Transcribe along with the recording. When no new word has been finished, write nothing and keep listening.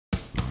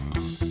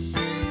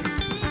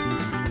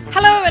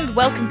and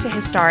welcome to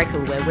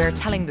Historical, where we're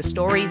telling the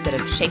stories that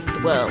have shaped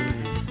the world.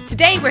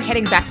 Today we're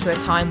heading back to a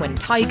time when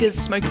tigers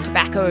smoked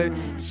tobacco,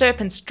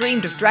 serpents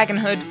dreamed of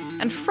dragonhood,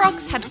 and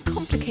frogs had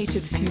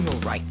complicated funeral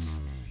rites.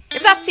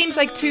 If that seems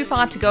like too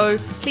far to go,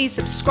 please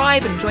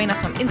subscribe and join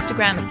us on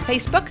Instagram and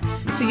Facebook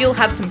so you'll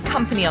have some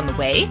company on the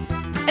way.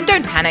 And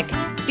don't panic,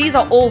 these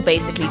are all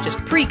basically just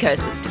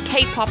precursors to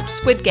K-pop,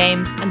 Squid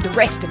Game, and the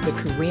rest of the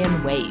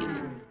Korean wave.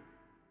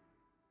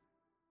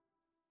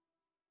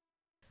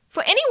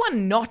 For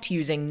anyone not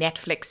using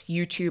Netflix,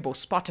 YouTube, or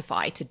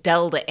Spotify to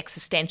dull the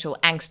existential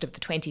angst of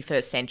the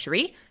 21st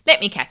century, let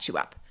me catch you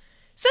up.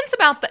 Since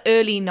about the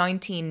early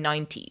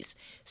 1990s,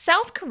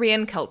 South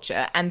Korean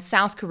culture, and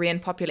South Korean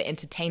popular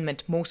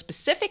entertainment more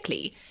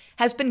specifically,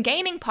 has been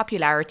gaining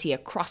popularity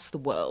across the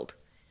world.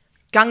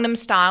 Gangnam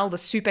Style, the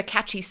super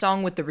catchy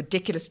song with the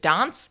ridiculous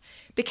dance,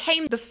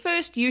 became the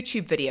first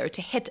YouTube video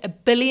to hit 1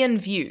 billion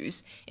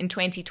views in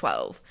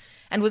 2012,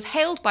 and was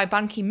hailed by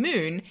Ban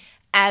Ki-moon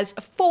as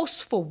a force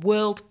for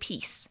world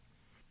peace.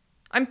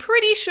 I'm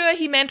pretty sure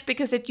he meant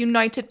because it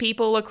united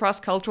people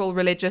across cultural,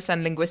 religious,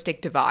 and linguistic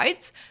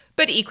divides,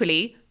 but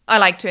equally, I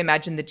like to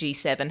imagine the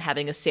G7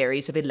 having a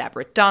series of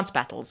elaborate dance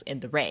battles in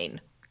the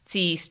rain.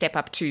 See Step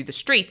Up to the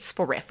Streets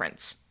for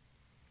reference.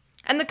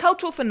 And the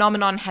cultural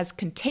phenomenon has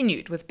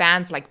continued with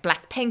bands like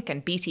Blackpink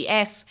and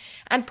BTS,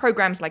 and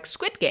programs like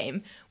Squid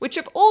Game, which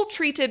have all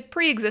treated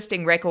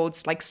pre-existing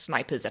records like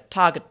snipers at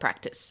target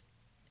practice.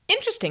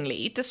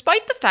 Interestingly,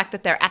 despite the fact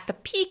that they're at the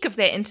peak of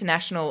their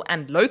international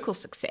and local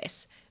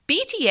success,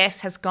 BTS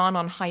has gone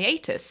on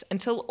hiatus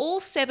until all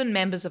 7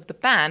 members of the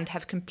band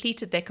have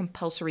completed their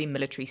compulsory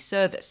military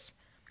service.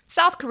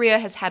 South Korea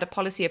has had a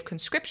policy of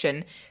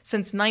conscription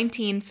since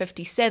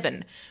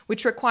 1957,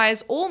 which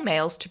requires all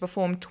males to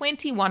perform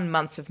 21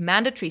 months of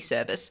mandatory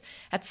service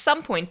at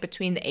some point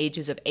between the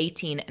ages of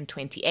 18 and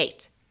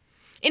 28.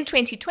 In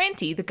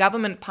 2020, the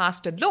government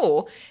passed a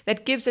law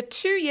that gives a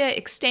 2-year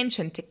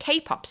extension to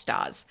K-pop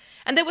stars,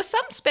 and there was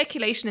some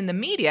speculation in the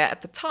media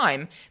at the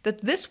time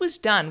that this was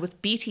done with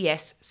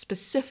BTS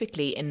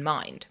specifically in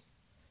mind.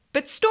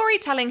 But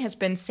storytelling has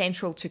been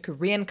central to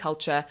Korean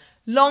culture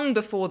long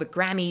before the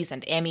Grammys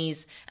and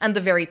Emmys and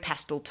the very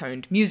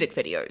pastel-toned music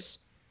videos.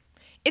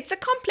 It's a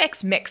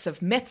complex mix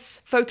of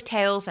myths, folk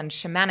tales, and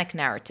shamanic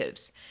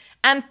narratives,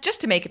 and just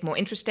to make it more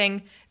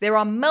interesting, there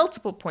are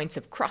multiple points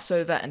of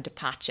crossover and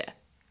departure.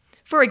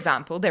 For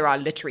example, there are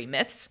literary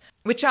myths,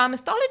 which are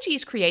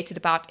mythologies created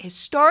about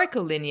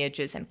historical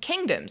lineages and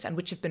kingdoms and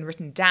which have been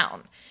written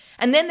down.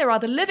 And then there are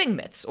the living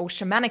myths or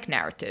shamanic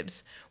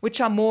narratives,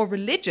 which are more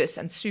religious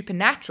and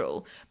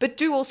supernatural, but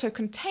do also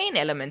contain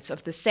elements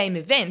of the same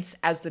events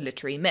as the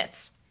literary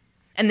myths.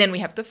 And then we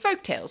have the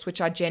folk tales,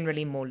 which are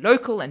generally more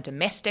local and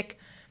domestic.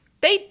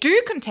 They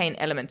do contain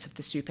elements of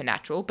the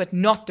supernatural, but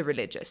not the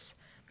religious.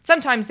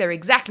 Sometimes they're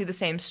exactly the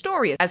same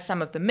story as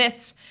some of the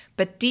myths,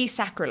 but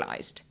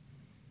desacralized.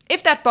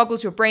 If that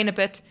boggles your brain a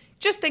bit,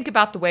 just think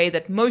about the way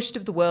that most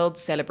of the world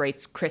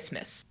celebrates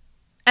Christmas.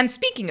 And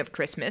speaking of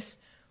Christmas,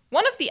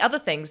 one of the other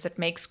things that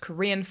makes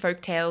Korean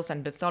folktales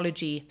and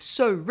mythology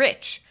so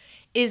rich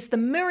is the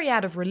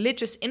myriad of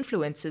religious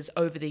influences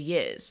over the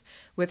years,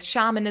 with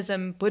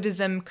shamanism,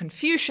 Buddhism,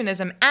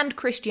 Confucianism, and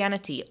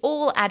Christianity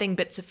all adding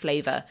bits of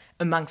flavor,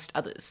 amongst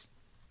others.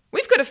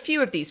 We've got a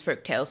few of these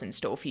folktales in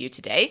store for you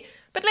today,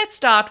 but let's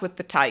start with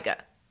the tiger.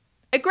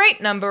 A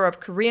great number of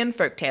Korean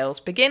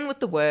folktales begin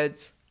with the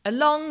words, "A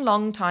long,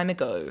 long time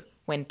ago,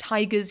 when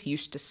tigers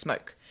used to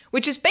smoke,"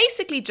 which is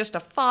basically just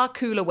a far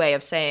cooler way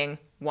of saying,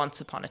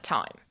 once upon a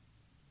time.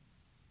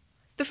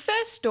 The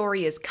first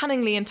story is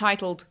cunningly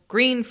entitled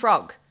Green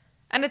Frog,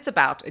 and it's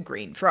about a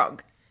green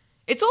frog.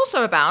 It's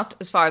also about,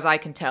 as far as I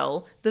can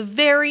tell, the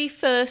very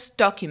first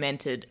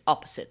documented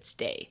Opposites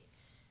Day.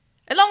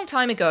 A long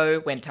time ago,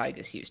 when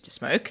tigers used to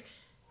smoke,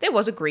 there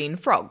was a green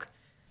frog.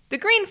 The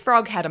green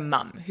frog had a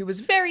mum who was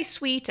very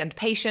sweet and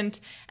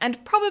patient,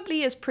 and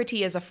probably as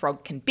pretty as a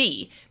frog can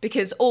be,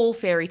 because all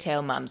fairy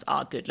tale mums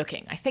are good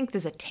looking. I think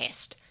there's a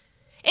test.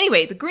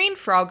 Anyway, the green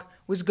frog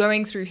was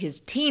going through his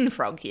teen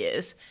frog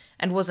years,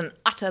 and was an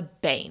utter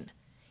bane.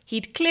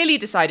 He'd clearly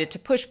decided to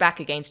push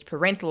back against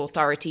parental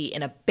authority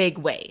in a big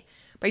way,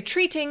 by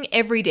treating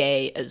every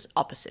day as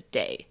opposite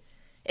day.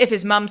 If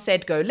his mum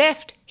said go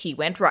left, he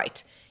went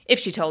right. If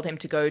she told him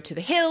to go to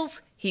the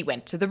hills, he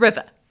went to the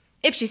river.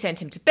 If she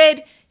sent him to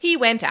bed, he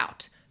went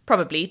out,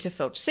 probably to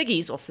filch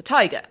ciggies off the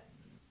tiger.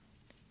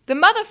 The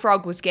mother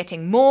frog was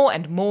getting more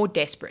and more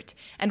desperate,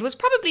 and was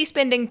probably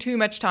spending too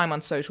much time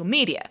on social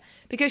media,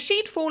 because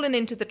she'd fallen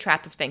into the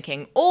trap of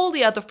thinking all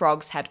the other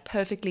frogs had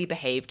perfectly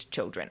behaved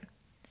children.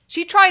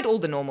 She tried all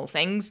the normal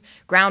things,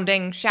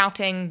 grounding,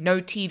 shouting,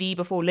 no TV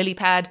before lily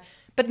pad,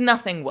 but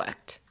nothing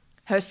worked.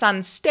 Her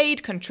son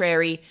stayed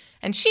contrary,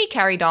 and she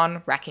carried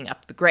on racking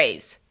up the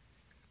greys.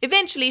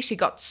 Eventually, she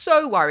got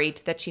so worried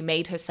that she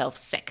made herself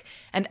sick,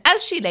 and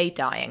as she lay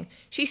dying,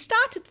 she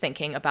started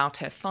thinking about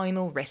her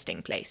final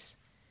resting place.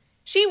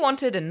 She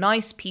wanted a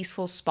nice,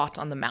 peaceful spot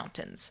on the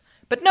mountains,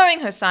 but knowing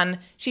her son,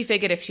 she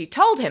figured if she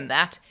told him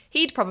that,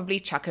 he'd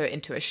probably chuck her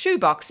into a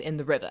shoebox in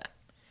the river.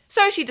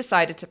 So she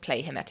decided to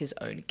play him at his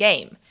own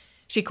game.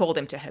 She called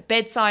him to her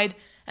bedside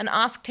and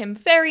asked him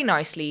very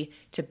nicely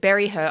to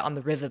bury her on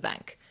the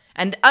riverbank,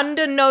 and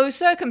under no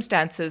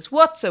circumstances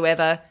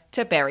whatsoever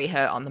to bury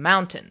her on the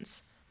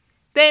mountains.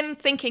 Then,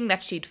 thinking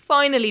that she'd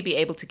finally be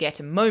able to get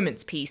a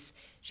moment's peace,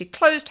 she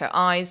closed her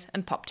eyes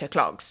and popped her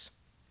clogs.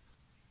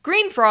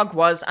 Green Frog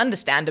was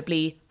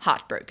understandably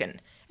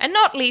heartbroken, and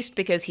not least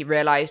because he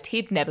realized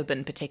he'd never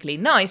been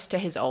particularly nice to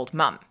his old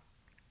mum.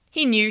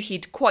 He knew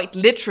he'd quite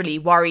literally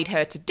worried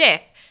her to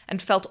death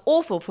and felt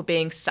awful for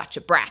being such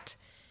a brat.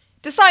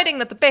 Deciding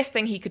that the best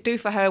thing he could do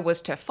for her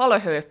was to follow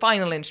her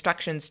final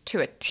instructions to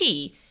a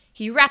T,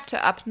 he wrapped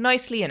her up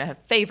nicely in her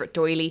favourite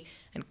doily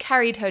and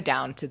carried her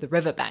down to the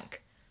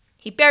riverbank.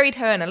 He buried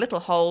her in a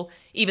little hole,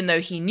 even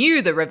though he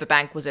knew the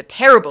riverbank was a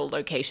terrible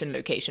location,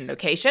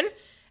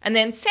 and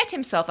then set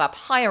himself up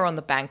higher on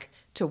the bank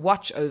to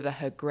watch over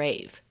her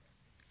grave.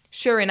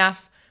 Sure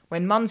enough,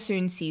 when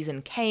monsoon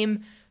season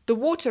came, the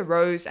water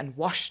rose and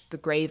washed the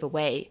grave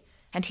away,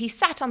 and he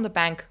sat on the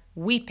bank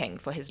weeping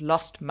for his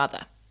lost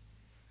mother.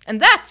 And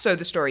that, so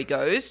the story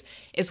goes,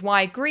 is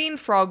why green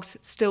frogs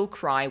still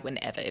cry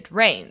whenever it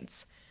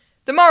rains.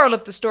 The moral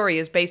of the story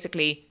is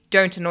basically,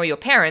 don't annoy your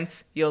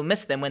parents, you'll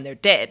miss them when they're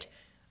dead.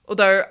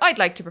 Although I'd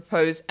like to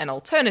propose an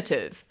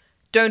alternative.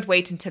 Don't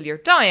wait until you're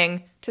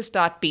dying to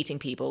start beating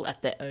people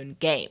at their own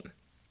game.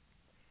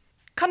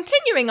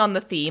 Continuing on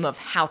the theme of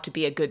how to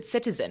be a good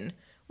citizen,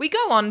 we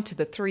go on to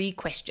the 3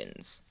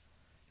 questions.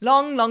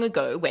 Long, long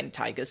ago, when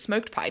tigers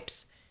smoked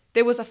pipes,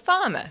 there was a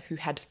farmer who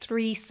had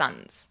 3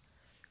 sons.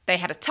 They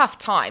had a tough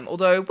time,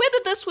 although whether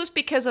this was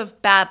because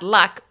of bad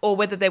luck or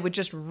whether they were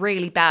just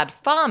really bad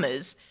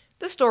farmers,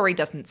 the story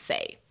doesn't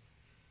say.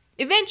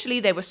 Eventually,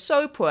 they were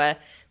so poor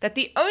that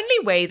the only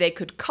way they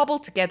could cobble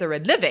together a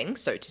living,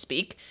 so to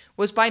speak,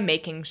 was by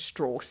making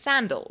straw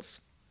sandals.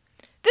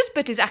 This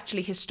bit is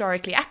actually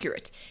historically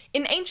accurate.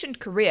 In ancient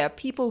Korea,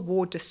 people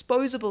wore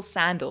disposable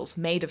sandals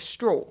made of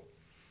straw.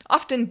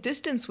 Often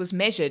distance was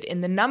measured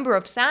in the number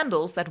of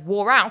sandals that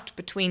wore out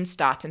between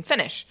start and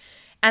finish,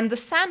 and the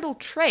sandal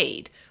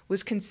trade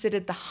was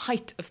considered the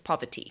height of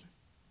poverty.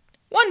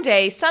 One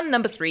day, son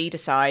number 3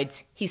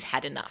 decides he's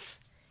had enough.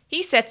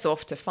 He sets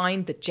off to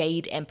find the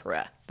Jade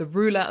Emperor, the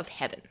ruler of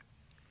heaven.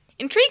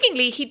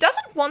 Intriguingly, he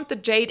doesn't want the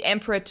Jade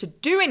Emperor to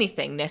do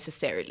anything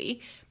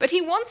necessarily, but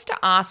he wants to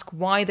ask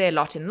why their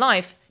lot in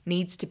life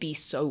needs to be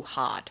so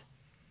hard.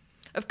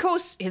 Of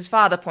course, his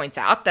father points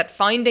out that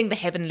finding the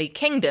heavenly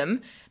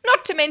kingdom,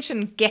 not to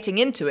mention getting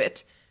into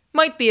it,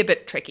 might be a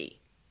bit tricky.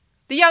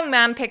 The young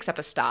man picks up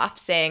a staff,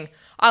 saying,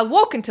 "I'll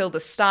walk until the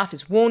staff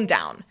is worn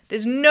down.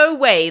 There's no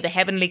way the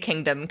heavenly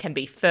kingdom can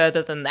be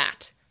further than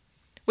that."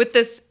 With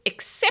this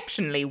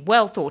exceptionally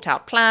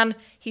well-thought-out plan,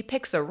 he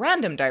picks a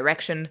random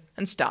direction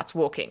and starts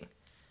walking.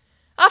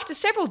 After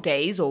several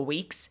days or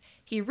weeks,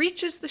 he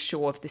reaches the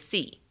shore of the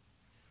sea.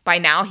 By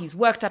now, he's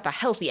worked up a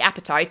healthy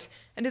appetite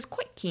and is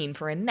quite keen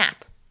for a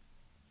nap.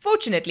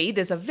 Fortunately,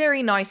 there's a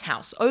very nice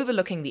house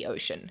overlooking the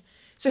ocean,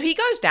 so he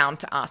goes down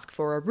to ask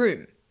for a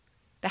room.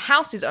 The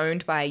house is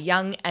owned by a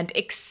young and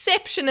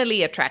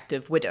exceptionally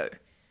attractive widow.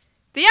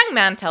 The young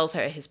man tells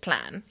her his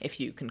plan, if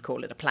you can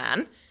call it a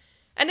plan,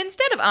 and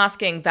instead of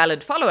asking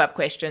valid follow-up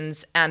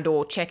questions and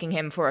or checking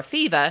him for a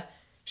fever,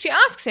 she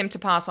asks him to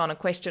pass on a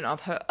question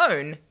of her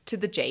own to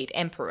the Jade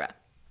Emperor.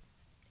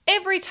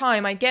 "Every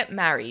time I get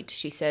married,"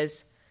 she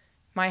says,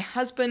 "my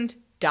husband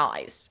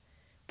dies.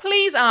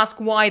 Please ask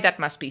why that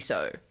must be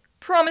so.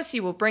 Promise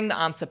you will bring the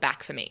answer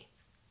back for me."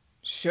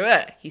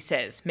 "Sure," he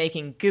says,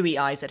 making gooey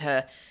eyes at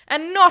her,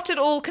 and not at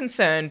all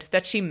concerned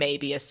that she may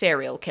be a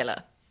serial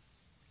killer.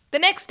 The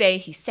next day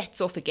he sets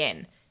off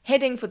again,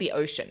 heading for the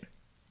ocean.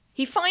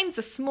 He finds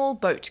a small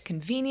boat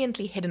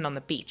conveniently hidden on the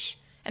beach,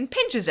 and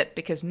pinches it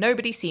because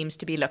nobody seems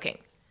to be looking.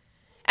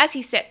 As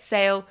he sets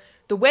sail,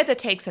 the weather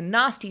takes a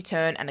nasty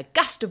turn and a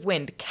gust of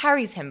wind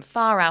carries him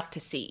far out to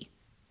sea.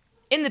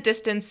 In the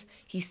distance,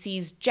 he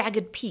sees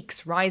jagged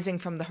peaks rising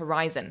from the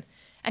horizon,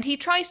 and he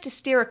tries to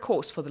steer a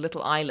course for the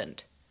little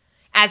island.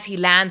 As he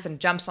lands and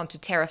jumps onto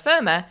terra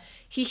firma,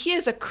 he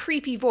hears a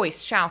creepy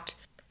voice shout,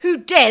 "Who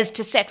dares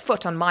to set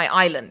foot on my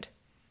island?"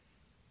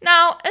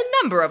 Now, a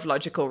number of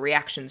logical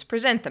reactions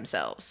present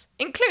themselves,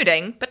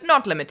 including, but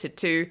not limited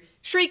to,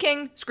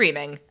 shrieking,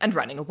 screaming, and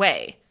running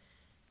away.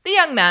 The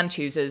young man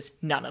chooses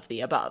none of the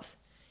above.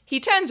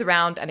 He turns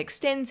around and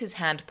extends his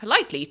hand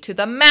politely to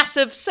the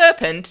massive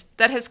serpent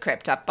that has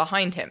crept up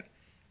behind him.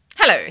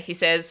 "Hello," he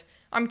says,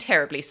 "I'm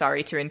terribly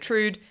sorry to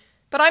intrude,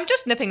 but I'm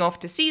just nipping off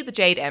to see the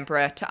Jade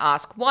Emperor to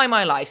ask why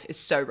my life is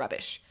so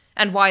rubbish,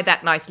 and why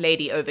that nice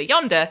lady over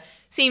yonder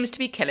seems to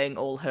be killing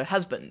all her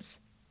husbands."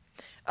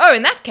 "Oh,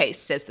 in that case,"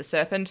 says the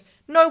serpent,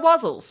 "no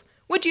wuzzles.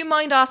 Would you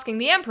mind asking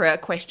the Emperor a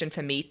question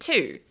for me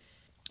too?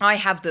 I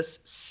have this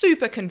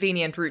super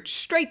convenient route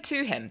straight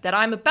to him that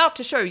I'm about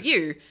to show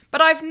you,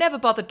 but I've never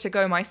bothered to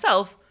go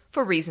myself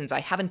for reasons I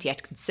haven't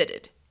yet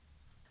considered."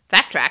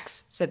 "That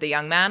tracks," said the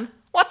young man.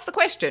 "What's the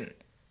question?"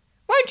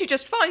 "Won't you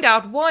just find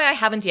out why I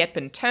haven't yet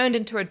been turned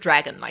into a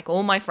dragon like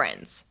all my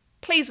friends?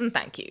 Please and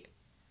thank you."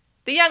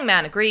 The young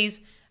man agrees,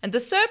 and the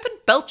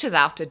serpent belches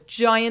out a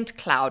giant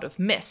cloud of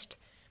mist.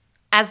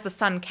 As the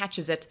sun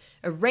catches it,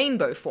 a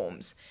rainbow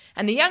forms,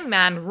 and the young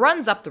man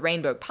runs up the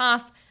rainbow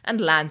path and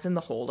lands in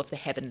the hall of the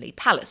heavenly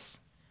palace.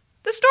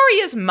 The story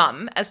is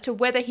mum as to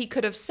whether he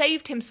could have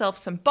saved himself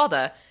some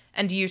bother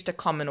and used a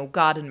common or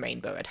garden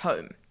rainbow at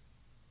home.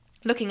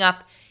 Looking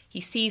up,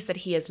 he sees that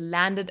he has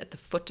landed at the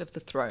foot of the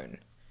throne.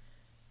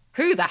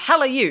 "Who the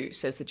hell are you?"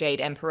 says the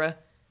Jade Emperor.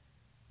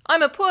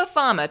 "I'm a poor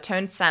farmer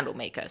turned sandal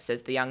maker,"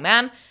 says the young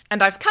man,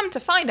 "and I've come to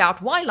find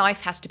out why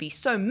life has to be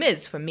so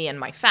miz for me and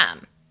my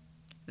fam."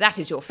 "That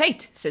is your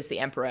fate," says the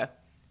Emperor.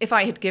 "If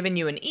I had given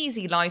you an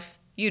easy life,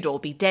 you'd all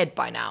be dead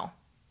by now."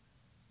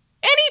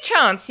 "Any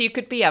chance you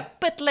could be a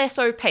bit less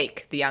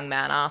opaque?" the young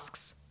man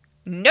asks.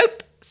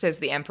 "Nope," says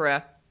the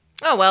Emperor.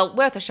 "Oh well,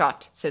 worth a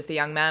shot," says the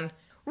young man.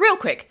 "Real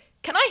quick,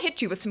 can I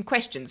hit you with some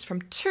questions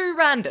from 2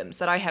 randoms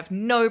that I have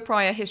no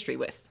prior history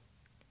with?"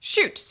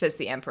 "Shoot," says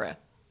the Emperor.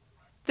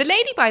 The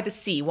lady by the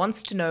sea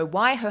wants to know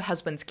why her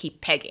husbands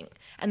keep pegging,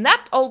 and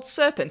that old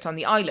serpent on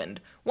the island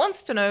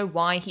wants to know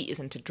why he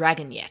isn't a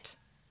dragon yet.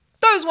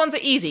 "Those ones are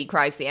easy,"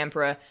 cries the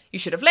Emperor. "You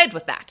should have led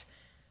with that.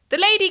 The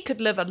lady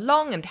could live a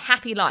long and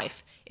happy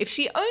life if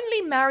she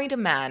only married a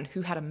man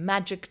who had a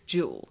magic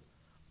jewel.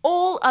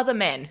 All other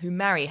men who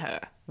marry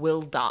her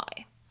will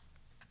die."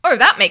 "Oh,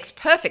 that makes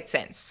perfect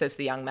sense," says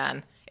the young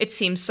man. "It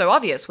seems so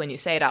obvious when you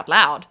say it out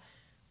loud."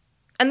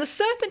 "And the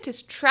serpent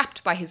is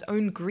trapped by his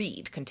own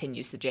greed,"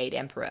 continues the Jade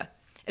Emperor.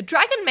 "A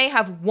dragon may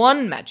have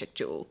 1 magic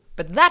jewel,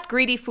 but that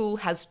greedy fool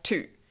has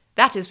 2.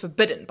 That is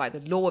forbidden by the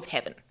law of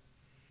heaven."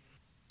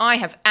 "I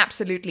have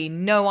absolutely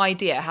no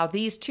idea how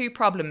these 2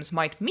 problems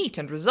might meet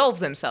and resolve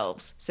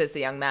themselves," says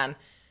the young man.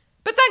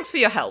 "But thanks for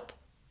your help."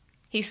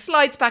 He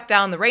slides back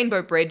down the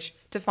rainbow bridge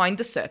to find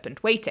the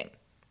serpent waiting.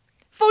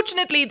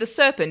 Fortunately, the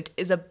serpent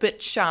is a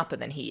bit sharper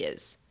than he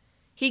is.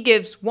 He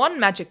gives 1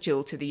 magic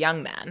jewel to the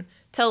young man,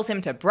 tells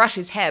him to brush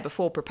his hair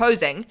before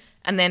proposing,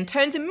 and then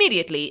turns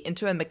immediately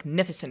into a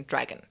magnificent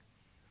dragon.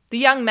 The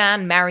young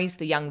man marries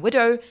the young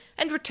widow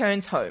and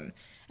returns home,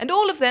 and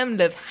all of them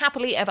live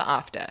happily ever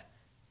after,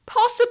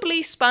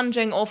 possibly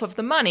sponging off of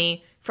the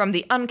money from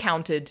the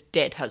uncounted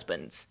dead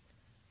husbands.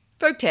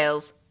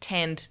 Folktales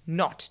tend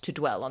not to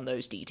dwell on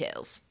those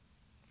details.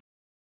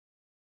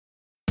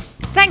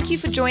 Thank you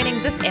for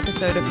joining this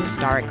episode of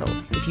Historical.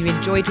 If you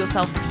enjoyed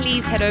yourself,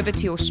 please head over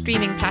to your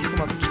streaming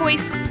platform of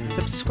choice,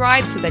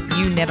 subscribe so that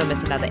you never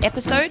miss another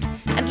episode,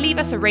 and leave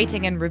us a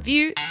rating and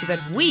review so that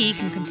we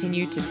can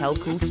continue to tell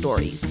cool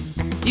stories.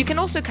 You can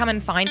also come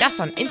and find us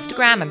on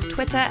Instagram and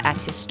Twitter at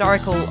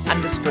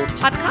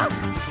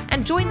historical_podcast,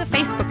 and join the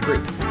Facebook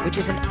group, which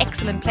is an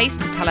excellent place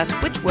to tell us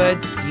which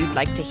words you'd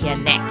like to hear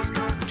next.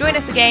 Join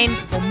us again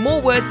for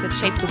more words that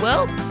shape the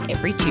world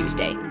every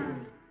Tuesday.